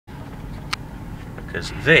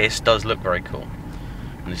because this does look very cool.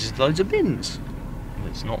 And this is loads of bins.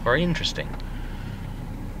 It's not very interesting.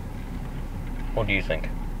 What do you think?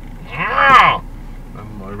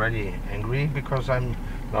 I'm already angry because I'm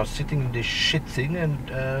now sitting in this shit thing and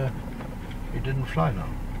it didn't fly now.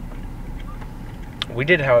 We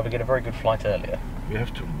did, however, get a very good flight earlier. We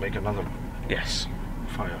have to make another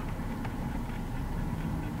fire.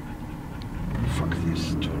 Fuck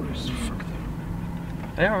these tourists, fuck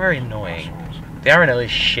them. They are very annoying. The RNL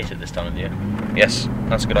is shit at this time of the year. Yes,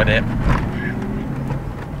 that's a good idea.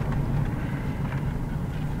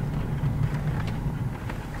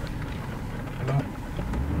 Hello?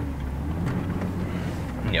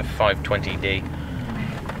 Yeah, 520D.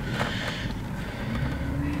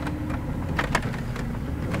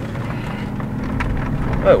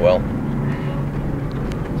 Oh well.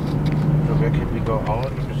 So where can we go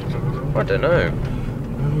out? I don't know.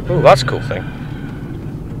 Oh, that's a cool thing.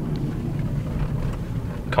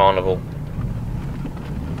 Carnival.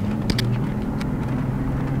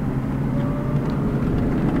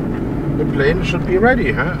 The plane should be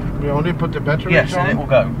ready, huh? We only put the batteries Yes, on. and it will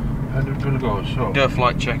go. And it will go, so. Do a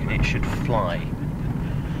flight check and it should fly.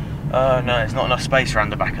 No, there's not enough space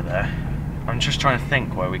around the back of there. I'm just trying to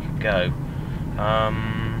think where we could go.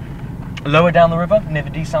 Lower down the river, near the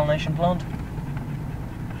desalination plant.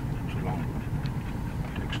 Too long.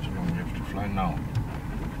 It takes too long. You have to fly now.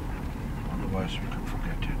 Otherwise we can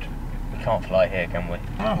forget it. We can't fly here, can we?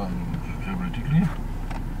 Theoretically.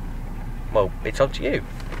 Well, it's up to you.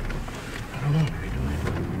 I don't know.